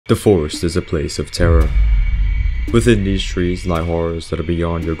The forest is a place of terror. Within these trees lie horrors that are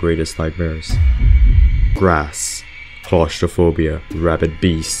beyond your greatest nightmares. Grass, claustrophobia, rabid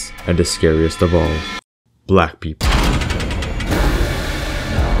beasts, and the scariest of all, black people.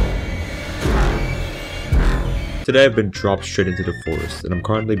 Today I've been dropped straight into the forest, and I'm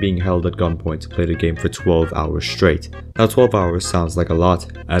currently being held at gunpoint to play the game for 12 hours straight. Now 12 hours sounds like a lot,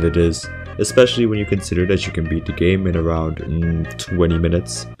 and it is, especially when you consider that you can beat the game in around 20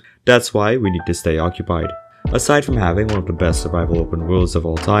 minutes. That's why we need to stay occupied. Aside from having one of the best survival open worlds of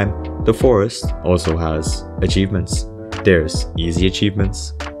all time, the forest also has achievements. There's easy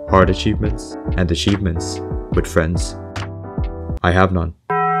achievements, hard achievements, and achievements with friends. I have none.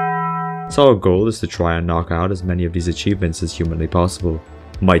 So our goal is to try and knock out as many of these achievements as humanly possible.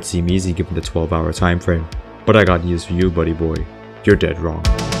 Might seem easy given the 12-hour time frame, but I got news for you, buddy boy. You're dead wrong.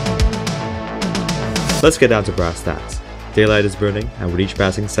 Let's get down to brass tacks. Daylight is burning, and with each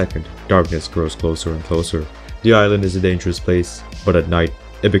passing second, darkness grows closer and closer. The island is a dangerous place, but at night,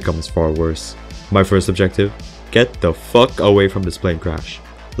 it becomes far worse. My first objective? Get the fuck away from this plane crash.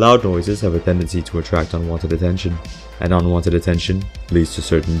 Loud noises have a tendency to attract unwanted attention, and unwanted attention leads to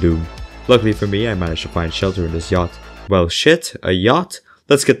certain doom. Luckily for me, I managed to find shelter in this yacht. Well shit, a yacht?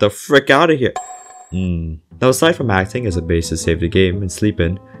 Let's get the frick out of here! Now aside from acting as a base to save the game and sleep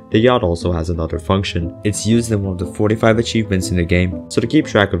in, the yacht also has another function. It's used in one of the 45 achievements in the game, so to keep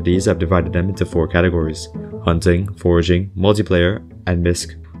track of these I've divided them into 4 categories: hunting, foraging, multiplayer, and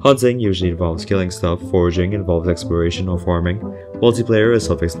misc. Hunting usually involves killing stuff, foraging involves exploration or farming, multiplayer is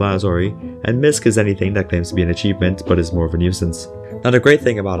self-explanatory, and misc is anything that claims to be an achievement but is more of a nuisance. Now the great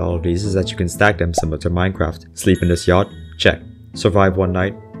thing about all of these is that you can stack them similar to Minecraft. Sleep in this yacht? Check. Survive one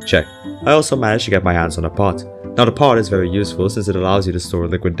night? Check. I also managed to get my hands on a pot. Now the pot is very useful since it allows you to store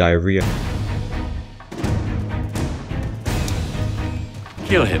liquid diarrhea.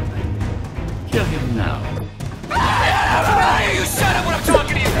 Kill him. Kill him now. You shut up when I'm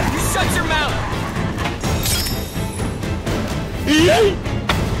talking to you! You shut your mouth!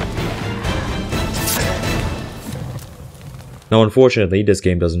 Now unfortunately, this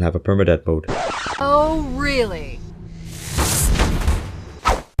game doesn't have a permadeath mode. Oh, really?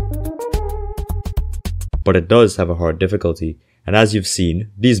 But it does have a hard difficulty, and as you've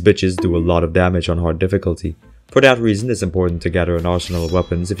seen, these bitches do a lot of damage on hard difficulty. For that reason, it's important to gather an arsenal of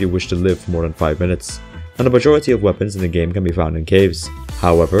weapons if you wish to live for more than 5 minutes. And the majority of weapons in the game can be found in caves.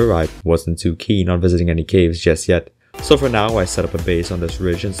 However, I wasn't too keen on visiting any caves just yet. So for now, I set up a base on this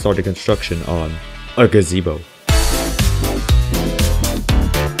ridge and started construction on a gazebo.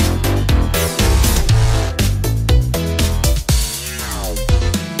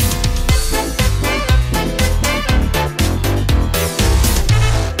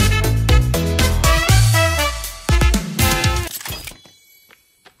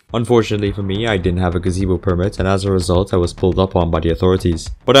 Unfortunately for me, I didn't have a gazebo permit, and as a result I was pulled up on by the authorities.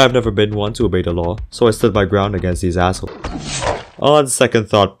 But I've never been one to obey the law, so I stood my ground against these assholes. On second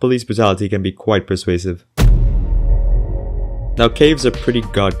thought, police brutality can be quite persuasive. Now caves are pretty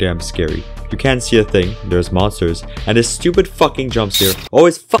goddamn scary. You can't see a thing, there's monsters, and this stupid fucking jump scare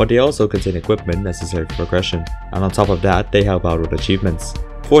always but they also contain equipment necessary for progression, and on top of that, they help out with achievements.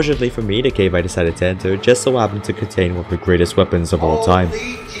 Fortunately for me, the cave I decided to enter just so happened to contain one of the greatest weapons of all time.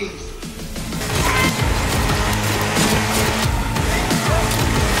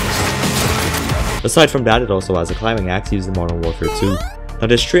 Aside from that, it also has a climbing axe used in Modern Warfare 2. Now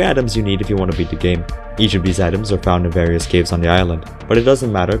there's 3 items you need if you want to beat the game. Each of these items are found in various caves on the island, but it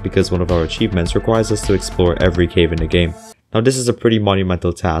doesn't matter because one of our achievements requires us to explore every cave in the game. Now this is a pretty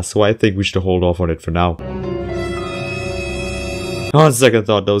monumental task, so I think we should hold off on it for now. On second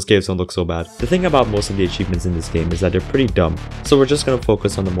thought, those caves don't look so bad. The thing about most of the achievements in this game is that they're pretty dumb, so we're just gonna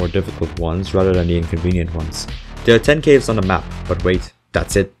focus on the more difficult ones rather than the inconvenient ones. There are 10 caves on the map, but wait,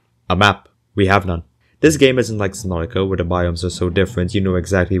 that's it. A map. We have none. This game isn't like Subnautica where the biomes are so different you know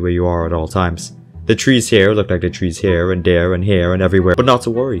exactly where you are at all times. The trees here look like the trees here and there and here and everywhere, but not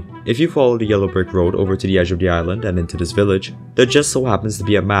to worry. If you follow the yellow brick road over to the edge of the island and into this village, there just so happens to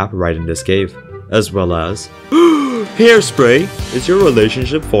be a map right in this cave. As well as... Hairspray! Is your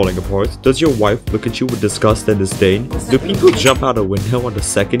relationship falling apart? Does your wife look at you with disgust and disdain? Do people jump out a window on the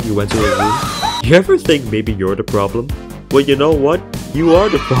second you enter a room? You ever think maybe you're the problem? Well, you know what? You are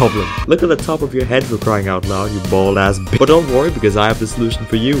the problem. Look at the top of your head for crying out loud, you bald ass bitch. But don't worry because I have the solution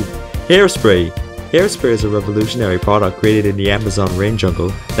for you. Hairspray! Hairspray is a revolutionary product created in the Amazon rain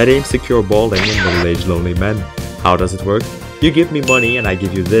jungle that aims to cure balding in middle-aged lonely men. How does it work? You give me money and I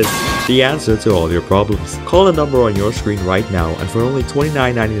give you this, the answer to all your problems. Call the number on your screen right now and for only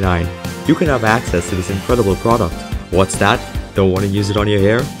 $29.99, you can have access to this incredible product. What's that? Don't want to use it on your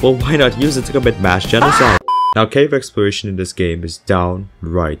hair? Well, why not use it to commit mass genocide? Now, cave exploration in this game is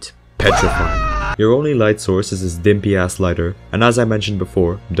downright petrifying. Your only light source is this dimpy ass lighter, and as I mentioned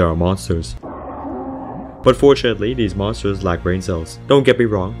before, there are monsters. But fortunately, these monsters lack brain cells. Don't get me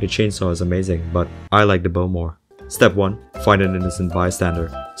wrong, the chainsaw is amazing, but I like the bow more. Step 1. Find an innocent bystander.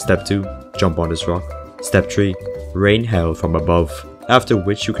 Step 2. Jump on this rock. Step 3. Rain hell from above. After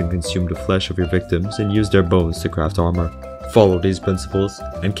which you can consume the flesh of your victims and use their bones to craft armor. Follow these principles,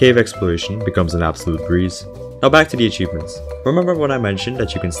 and cave exploration becomes an absolute breeze. Now back to the achievements. Remember when I mentioned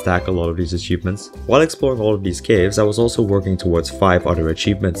that you can stack a lot of these achievements? While exploring all of these caves, I was also working towards 5 other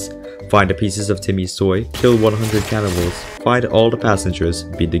achievements. Find the pieces of Timmy's toy, kill 100 cannibals, find all the passengers,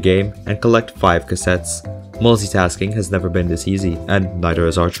 beat the game, and collect 5 cassettes. Multitasking has never been this easy, and neither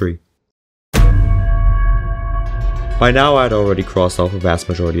is archery. By now I had already crossed off a vast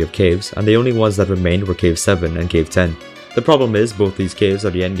majority of caves, and the only ones that remained were Cave 7 and Cave 10. The problem is, both these caves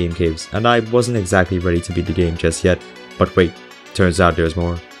are the endgame caves, and I wasn't exactly ready to beat the game just yet. But wait, turns out there's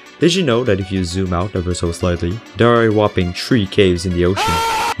more. Did you know that if you zoom out ever so slightly, there are a whopping 3 caves in the ocean?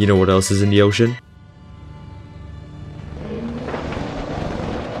 You know what else is in the ocean?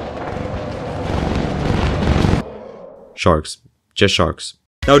 Sharks. Just sharks.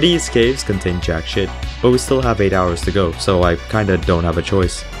 Now these caves contain jack shit, but we still have 8 hours to go, so I kinda don't have a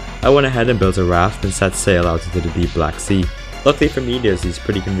choice. I went ahead and built a raft and set sail out into the deep Black Sea. Luckily for me, there's these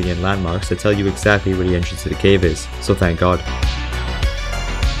pretty convenient landmarks that tell you exactly where the entrance to the cave is, so thank God.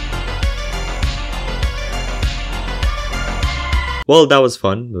 Well, that was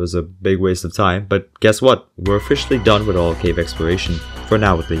fun. It was a big waste of time, but guess what? We're officially done with all cave exploration, for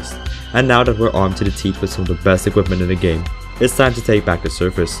now at least. And now that we're armed to the teeth with some of the best equipment in the game, it's time to take back the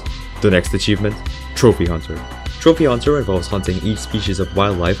surface. The next achievement? Trophy Hunter. Trophy Hunter involves hunting each species of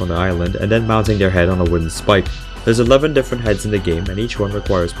wildlife on the island and then mounting their head on a wooden spike. There's 11 different heads in the game, and each one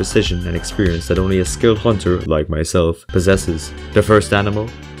requires precision and experience that only a skilled hunter, like myself, possesses. The first animal?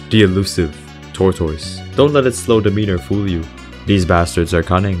 The elusive tortoise. Don't let its slow demeanor fool you. These bastards are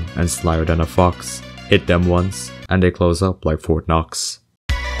cunning and slyer than a fox. Hit them once, and they close up like Fort Knox.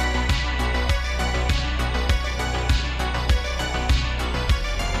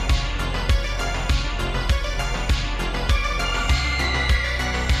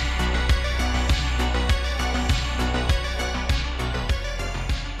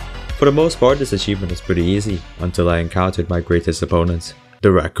 For the most part, this achievement is pretty easy, until I encountered my greatest opponent,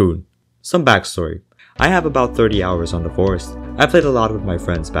 the raccoon. Some backstory. I have about 30 hours on the forest. I played a lot with my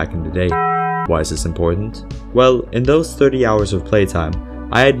friends back in the day. Why is this important? Well, in those 30 hours of playtime,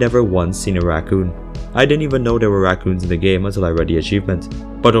 I had never once seen a raccoon. I didn't even know there were raccoons in the game until I read the achievement.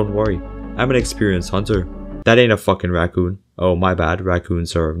 But don't worry, I'm an experienced hunter. That ain't a fucking raccoon. Oh my bad,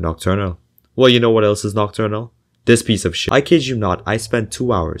 raccoons are nocturnal. Well, you know what else is nocturnal? This piece of shit. I kid you not, I spent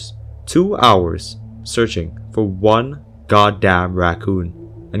 2 hours searching for one goddamn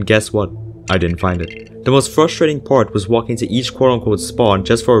raccoon. And guess what? I didn't find it. The most frustrating part was walking to each quote-unquote spawn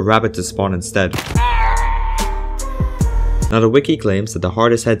just for a rabbit to spawn instead. Now the wiki claims that the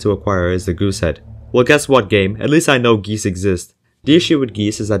hardest head to acquire is the goose head. Well, guess what, game? At least I know geese exist. The issue with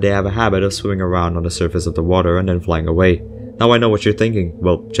geese is that they have a habit of swimming around on the surface of the water and then flying away. Now I know what you're thinking.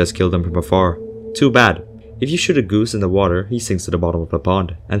 Well, just kill them from afar. Too bad. If you shoot a goose in the water, he sinks to the bottom of the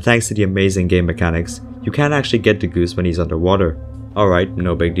pond, and thanks to the amazing game mechanics, you can't actually get the goose when he's underwater. Alright,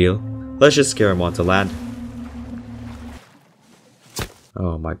 no big deal. Let's just scare him onto land.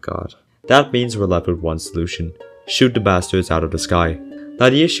 Oh my god. That means we're left with one solution. Shoot the bastards out of the sky.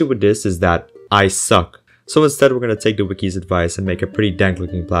 Now the issue with this is that I suck. So instead we're gonna take the wiki's advice and make a pretty dank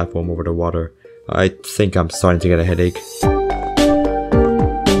looking platform over the water. I think I'm starting to get a headache.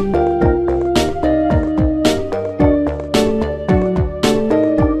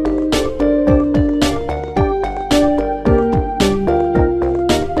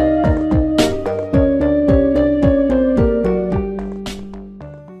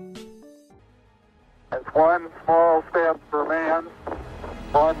 One small step for man,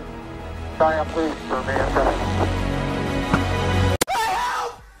 one giant leap for mankind.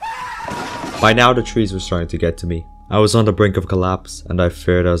 By now the trees were starting to get to me. I was on the brink of collapse, and I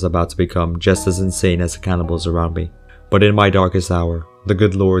feared I was about to become just as insane as the cannibals around me. But in my darkest hour, the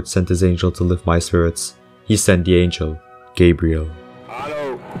good Lord sent his angel to lift my spirits. He sent the angel, Gabriel.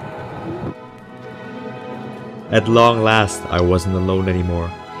 Hello. At long last, I wasn't alone anymore.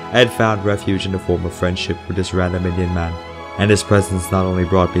 I had found refuge in the form of friendship with this random Indian man, and his presence not only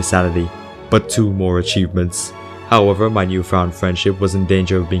brought me sanity, but 2 more achievements. However, my newfound friendship was in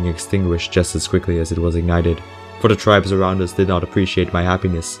danger of being extinguished just as quickly as it was ignited, for the tribes around us did not appreciate my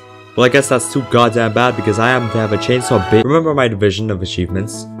happiness. Well, I guess that's too goddamn bad because I happen to have a chainsaw bit. Remember my division of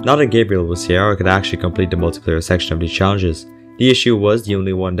achievements? Now that Gabriel was here, I could actually complete the multiplayer section of these challenges. The issue was the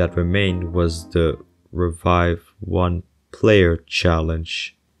only one that remained was the Revive 1 Player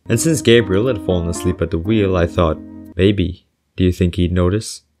Challenge. And since Gabriel had fallen asleep at the wheel, I thought, maybe, do you think he'd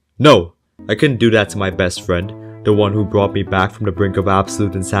notice? No! I couldn't do that to my best friend, the one who brought me back from the brink of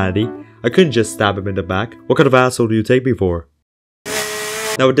absolute insanity. I couldn't just stab him in the back. What kind of asshole do you take me for?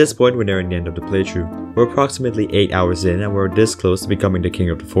 Now at this point we're nearing the end of the playthrough. We're approximately 8 hours in and we're this close to becoming the king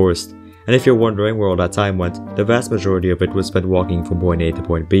of the forest. And if you're wondering where all that time went, the vast majority of it was spent walking from point A to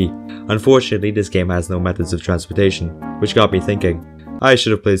point B. Unfortunately, this game has no methods of transportation, which got me thinking, I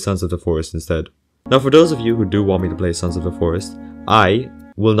should have played Sons of the Forest instead. Now for those of you who do want me to play Sons of the Forest, I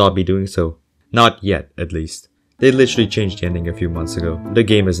will not be doing so. Not yet, at least. They literally changed the ending a few months ago. The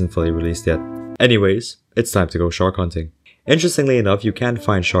game isn't fully released yet. Anyways, it's time to go shark hunting. Interestingly enough, you can't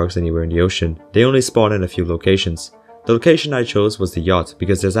find sharks anywhere in the ocean. They only spawn in a few locations. The location I chose was the yacht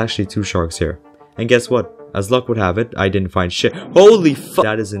because there's actually 2 sharks here. And guess what? As luck would have it, I didn't find shit. Holy fuck!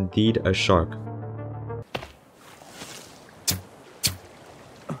 That is indeed a shark.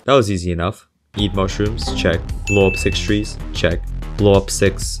 That was easy enough. Eat mushrooms? Check. Blow up 6 trees? Check. Blow up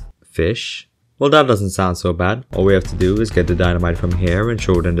 6 fish? Well, that doesn't sound so bad. All we have to do is get the dynamite from here and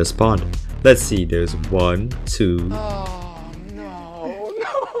throw it in this pond. Let's see, there's 1, 2... Oh,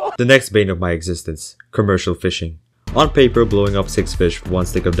 no. The next bane of my existence. Commercial fishing. On paper, blowing up 6 fish with 1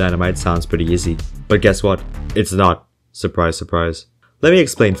 stick of dynamite sounds pretty easy. But guess what? It's not. Surprise, surprise. Let me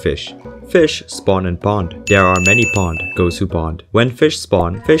explain fish. Fish spawn in pond. There are many pond, goes who pond. When fish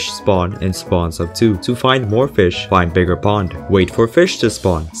spawn in spawns of 2. To find more fish, find bigger pond. Wait for fish to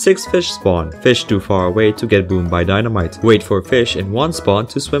spawn. 6 fish spawn. Fish too far away to get boomed by dynamite. Wait for fish in one spawn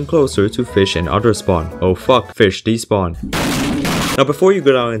to swim closer to fish in other spawn. Oh fuck, fish despawn. Now before you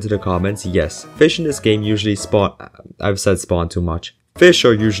go down into the comments, yes, fish in this game usually spawn. I've said spawn too much. Fish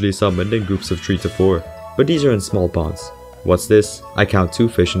are usually summoned in groups of 3 to 4, but these are in small ponds. What's this? I count 2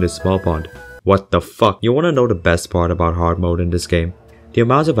 fish in this small pond. What the fuck? You wanna know the best part about hard mode in this game? The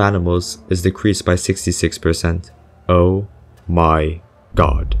amount of animals is decreased by 66%. Oh my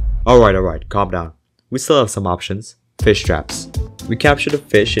god. Alright, calm down. We still have some options. Fish traps. We capture the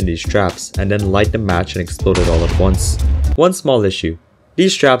fish in these traps and then light the match and explode it all at once. One small issue.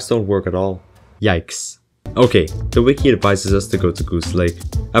 These traps don't work at all. Yikes. Okay, the wiki advises us to go to Goose Lake.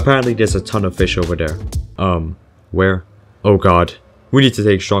 Apparently there's a ton of fish over there. Where? Oh god. We need to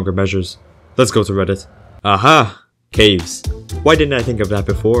take stronger measures. Let's go to Reddit. Aha! Caves. Why didn't I think of that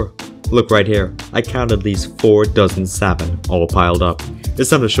before? Look right here. I counted at least 4 dozen salmon all piled up. It's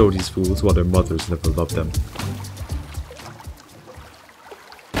time to show these fools why their mothers never loved them.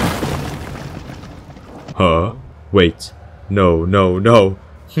 Huh? Wait. No.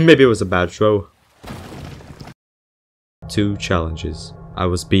 Maybe it was a bad throw. 2 challenges. I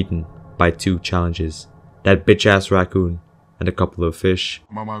was beaten by 2 challenges. That bitch ass raccoon and a couple of fish.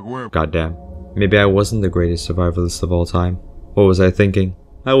 Goddamn. Maybe I wasn't the greatest survivalist of all time. What was I thinking?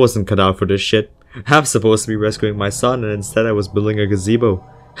 I wasn't cut out for this shit. I'm supposed to be rescuing my son and instead I was building a gazebo.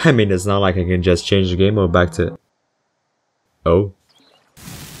 I mean, it's not like I can just change the game mode back to... Oh.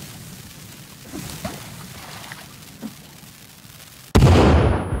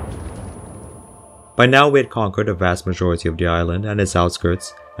 By now we had conquered a vast majority of the island and its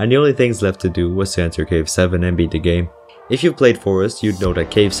outskirts, and the only things left to do was to enter Cave 7 and beat the game. If you've played Forest, you'd know that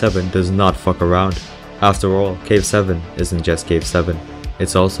Cave 7 does not fuck around. After all, Cave 7 isn't just Cave 7,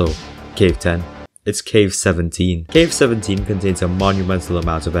 it's also Cave 10. It's Cave 17. Cave 17 contains a monumental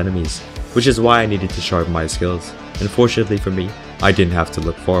amount of enemies, which is why I needed to sharpen my skills. Unfortunately for me, I didn't have to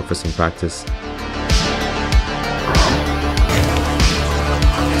look far for some practice.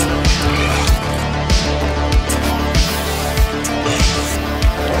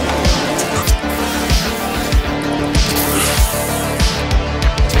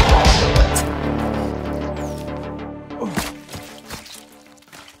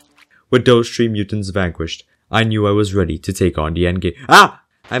 With those 3 mutants vanquished, I knew I was ready to take on the endgame. Ah!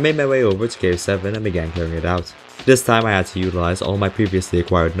 I made my way over to Cave 7 and began clearing it out. This time I had to utilize all my previously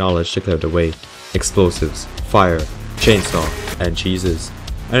acquired knowledge to clear the way. Explosives, fire, chainsaw, and cheeses.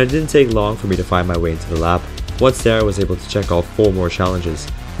 And it didn't take long for me to find my way into the lab. Once there I was able to check off 4 more challenges.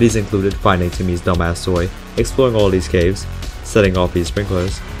 These included finding Timmy's dumbass toy, exploring all these caves, setting off these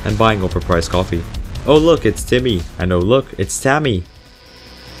sprinklers, and buying overpriced coffee. Oh look, it's Timmy, and oh look, it's Tammy.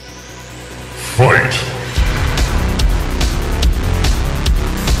 Fight!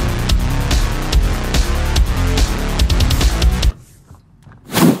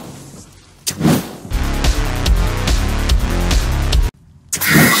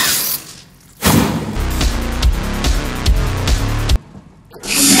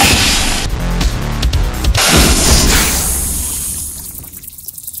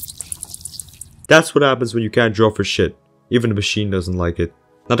 That's what happens when you can't draw for shit. Even the machine doesn't like it.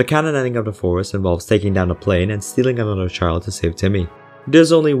 Now the canon ending of the forest involves taking down a plane and stealing another child to save Timmy.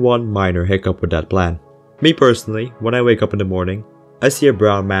 There's only one minor hiccup with that plan. Me personally, when I wake up in the morning, I see a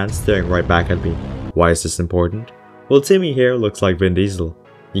brown man staring right back at me. Why is this important? Well, Timmy here looks like Vin Diesel.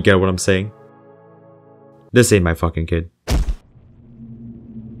 You get what I'm saying? This ain't my fucking kid.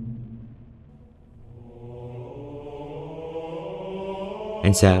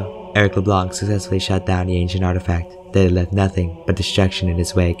 And so, Eric LeBlanc successfully shot down the ancient artifact that had left nothing but destruction in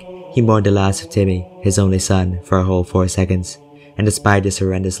its wake. He mourned the loss of Timmy, his only son, for a whole 4 seconds. And despite this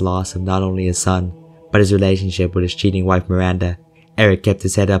horrendous loss of not only his son, but his relationship with his cheating wife Miranda, Eric kept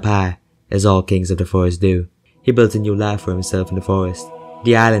his head up high, as all kings of the forest do. He built a new life for himself in the forest,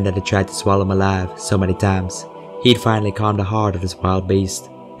 the island that had tried to swallow him alive so many times. He'd finally calmed the heart of this wild beast,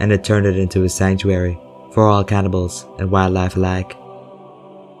 and had turned it into his sanctuary, for all cannibals and wildlife alike.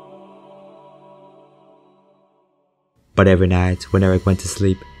 But every night, when Eric went to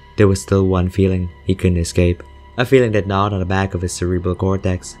sleep, there was still one feeling he couldn't escape. A feeling that gnawed on the back of his cerebral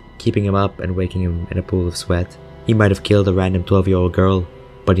cortex, keeping him up and waking him in a pool of sweat. He might have killed a random 12-year-old girl,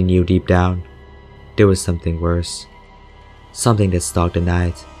 but he knew deep down, there was something worse. Something that stalked the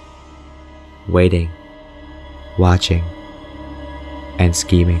night. Waiting, watching, and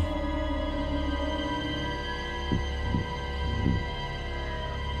scheming.